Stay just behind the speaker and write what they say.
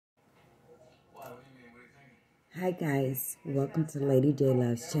Hi guys, welcome to Lady J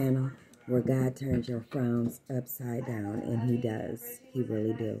Love's channel, where God turns your frowns upside down, and He does. He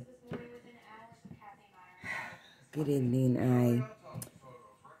really do. Good evening.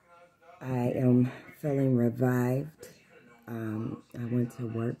 I am feeling revived. I went to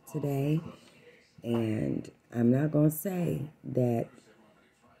work today, and I'm not gonna say that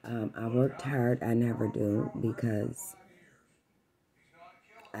I worked hard. I never do, because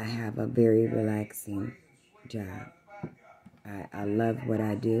I have a very relaxing job. I love what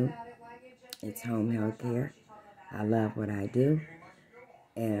I do. It's home health care. I love what I do.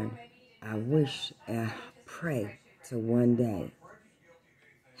 And I wish, I pray to one day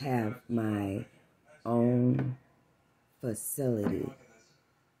have my own facility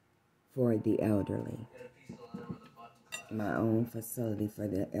for the elderly. My own facility for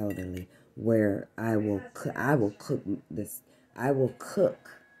the elderly, where I will cook this. I will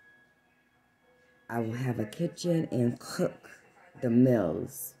cook. I will have a kitchen and cook the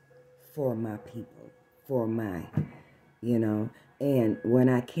meals for my people, for my, and when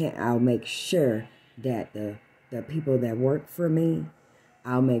I can't, I'll make sure that the people that work for me,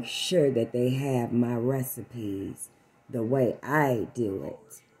 I'll make sure that they have my recipes the way I do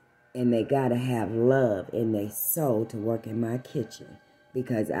it. And they gotta have love in their soul to work in my kitchen,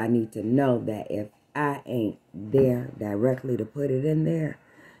 because I need to know that if I ain't there directly to put it in there,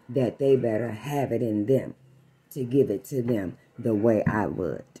 that they better have it in them to give it to them the way I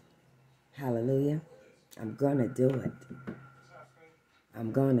would. Hallelujah. I'm gonna do it.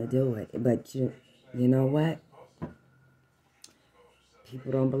 I'm gonna do it. But you know what?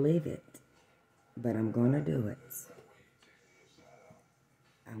 People don't believe it. But I'm gonna do it.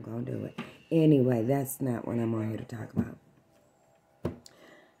 I'm gonna do it. Anyway, that's not what I'm on here to talk about.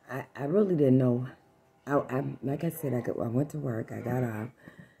 I really didn't know. Like I said, I went to work. I got off.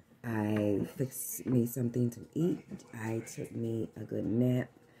 I fixed me something to eat. I took me a good nap.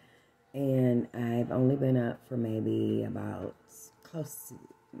 And I've only been up for maybe about close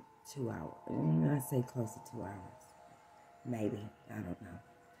to 2 hours. I say close to 2 hours. Maybe. I don't know.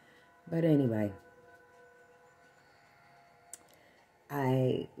 But anyway,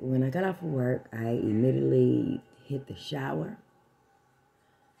 when I got off of work, I immediately hit the shower.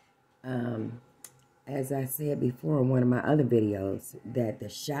 As I said before in one of my other videos, that the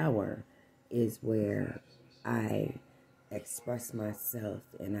shower is where I express myself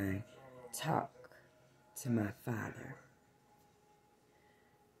and I talk to my Father.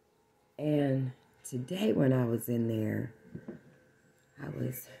 And today when I was in there, I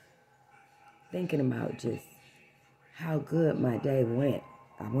was thinking about just how good my day went.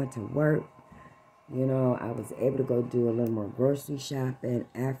 I went to work. I was able to go do a little more grocery shopping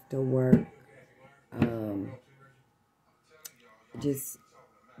after work. Just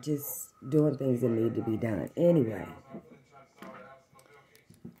doing things that need to be done. Anyway,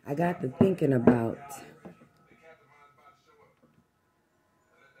 I got to thinking about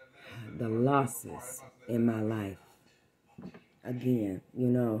the losses in my life. Again,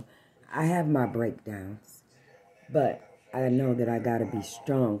 I have my breakdowns, but I know that I got to be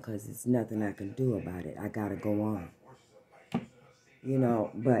strong, because there's nothing I can do about it. I got to go on.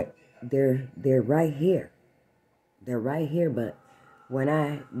 But they're right here. They're right here, but when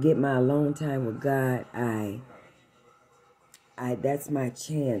I get my alone time with God, that's my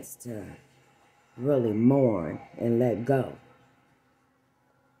chance to really mourn and let go.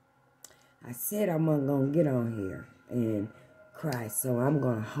 I said I'm not going to get on here and cry, so I'm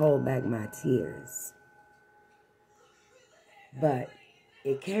going to hold back my tears. But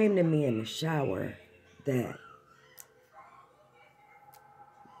it came to me in the shower that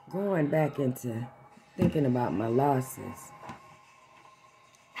going back into thinking about my losses,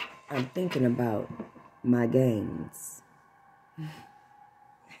 I'm thinking about my gains.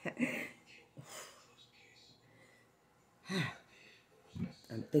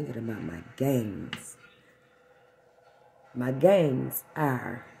 I'm thinking about my gains. My gains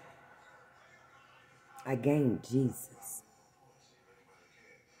are, I gained Jesus.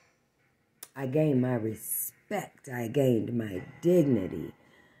 I gained my respect. I gained my dignity.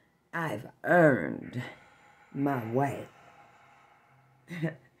 I've earned my way.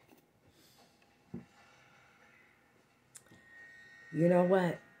 You know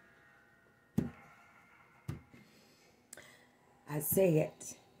what? I say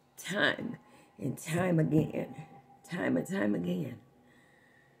it time and time again. Time and time again.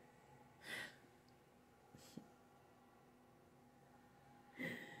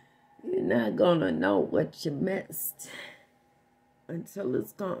 You're not gonna know what you missed until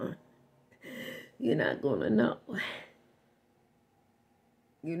it's gone. You're not gonna know.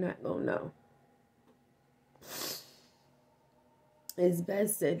 You're not gonna know. it's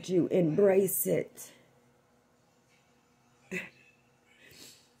best that you embrace it.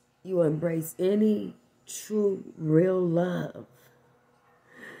 You embrace any true, real love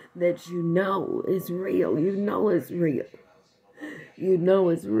that you know is real. You know it's real. You know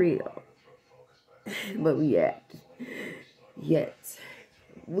it's real. But yet,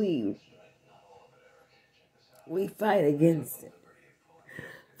 we fight against it.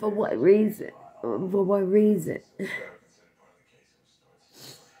 For what reason? For what reason?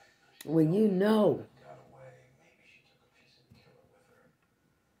 When you know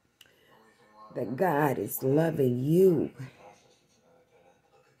that God is loving you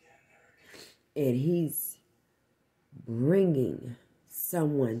and He's bringing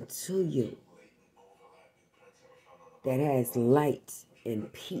someone to you that has light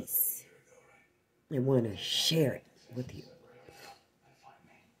and peace and want to share it with you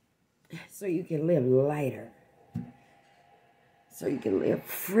so you can live lighter, so you can live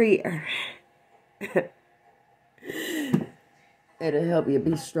freer. It'll help you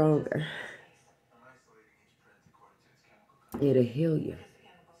be stronger. It'll heal you.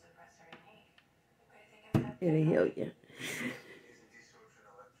 It'll heal you.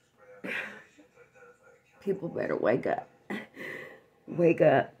 People better wake up. Wake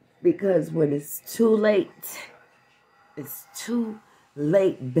up, because when it's too late, it's too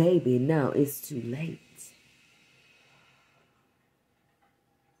late, baby. Now it's too late.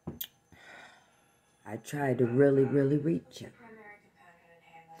 I tried to really, really reach you.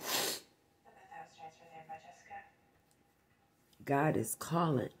 God is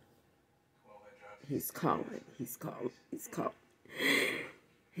calling. He's calling. He's calling. He's calling.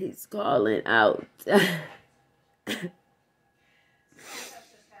 He's calling out.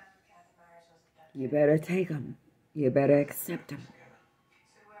 You better take him. You better accept him.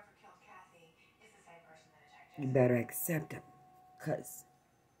 You better accept him, because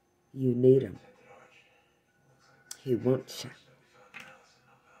you need him. He wants you.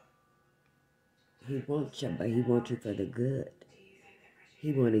 He wants you, but he wants you for the good.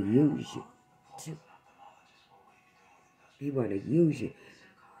 He want to use you too. He want to use you.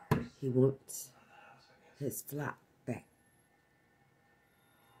 He wants his flock back.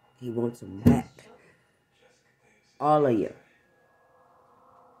 He wants them back. All of you.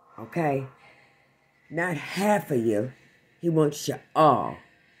 Okay? Not half of you. He wants you all.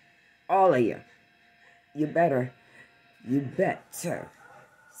 All of you. You better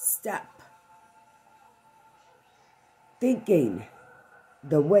stop thinking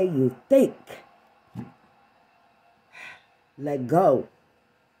the way you think. Let go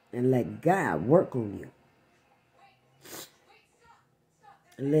and let God work on you.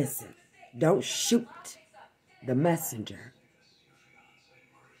 Listen, don't shoot the messenger.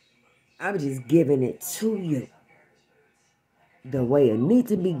 I'm just giving it to you the way it needs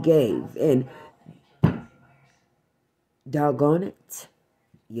to be gave. And doggone it,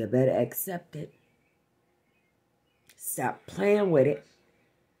 you better accept it. Stop playing with it.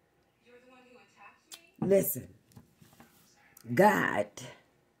 Listen, God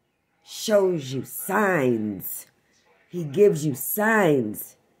shows you signs. He gives you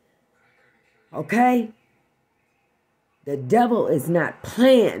signs. Okay? The devil is not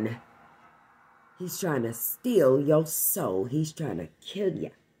playing. He's trying to steal your soul. He's trying to kill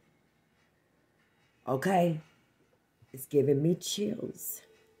you. Okay? It's giving me chills.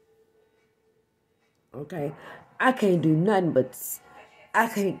 Okay? I can't do nothing but I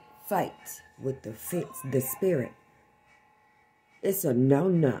can't fight with the spirit. It's a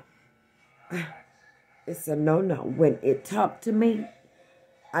no-no. It's a no-no. When it talked to me,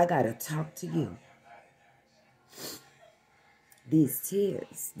 I gotta talk to you. These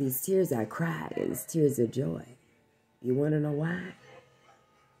tears I cried is tears of joy. You want to know why?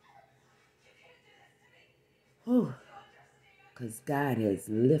 Because God has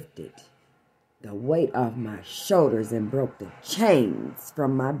lifted the weight off my shoulders and broke the chains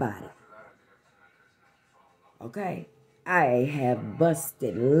from my body. Okay? I have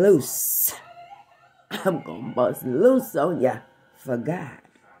busted loose. I'm going to bust loose on ya for God.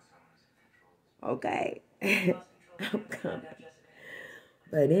 Okay? I'm coming.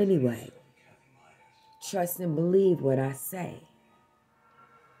 But anyway, trust and believe what I say.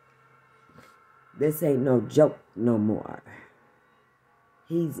 This ain't no joke no more.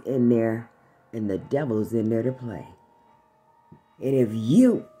 He's in there and the devil's in there to play. And if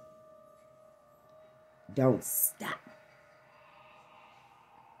you don't stop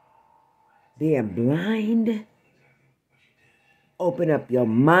being blind, open up your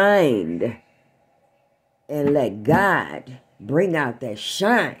mind and let God bring out that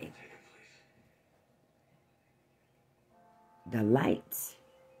shine, the lights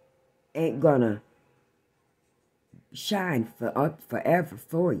ain't gonna shine forever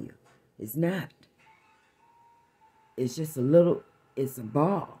for you. It's not. It's just it's a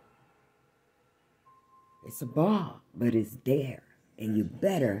ball. It's a ball, but it's there. And you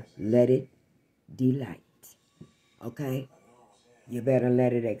better let it delight. Okay? You better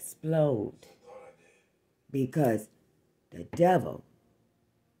let it explode. Because the devil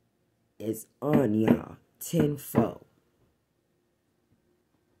is on y'all tenfold.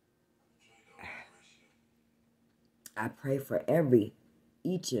 I pray for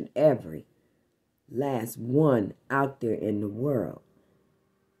each and every last one out there in the world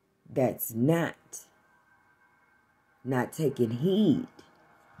that's not taking heed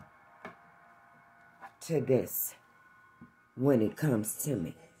to this when it comes to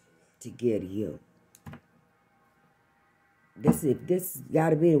me to give you. If this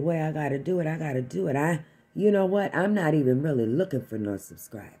gotta be the way I gotta do it, I gotta do it. You know what? I'm not even really looking for no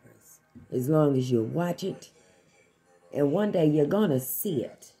subscribers. As long as you watch it, and one day you're gonna see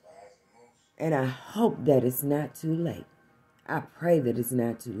it. And I hope that it's not too late. I pray that it's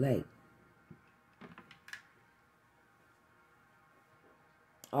not too late.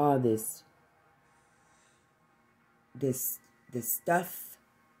 All this stuff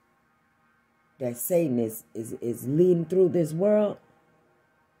that Satan is leading through this world.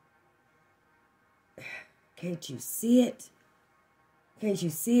 Can't you see it? Can't you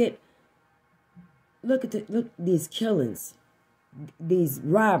see it? Look these killings, these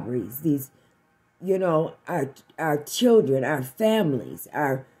robberies, these, our children, our families,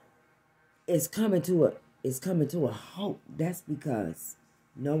 it's coming to a halt. That's because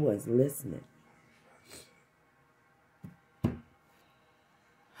no one's listening.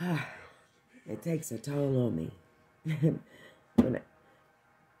 It takes a toll on me.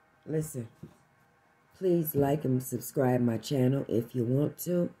 Listen, please like and subscribe my channel if you want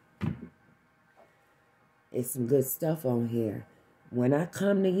to. It's some good stuff on here. When I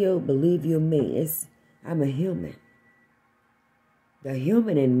come to you, believe you me, I'm a human. The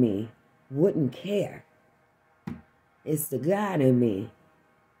human in me wouldn't care. It's the God in me.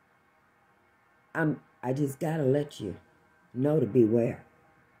 I just gotta let you know to beware.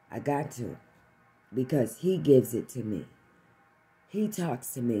 I got to. Because he gives it to me. He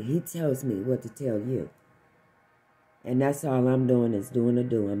talks to me. He tells me what to tell you. And that's all I'm doing is doing to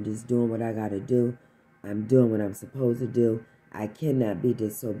do. I'm just doing what I gotta do. I'm doing what I'm supposed to do. I cannot be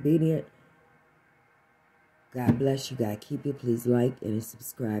disobedient. God bless you. God keep you. Please like and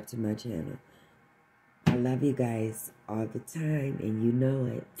subscribe to my channel. I love you guys all the time, and you know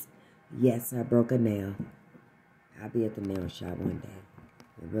it. Yes, I broke a nail. I'll be at the nail shop one day.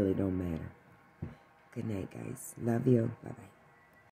 It really don't matter. Good night, guys. Love you. Bye-bye.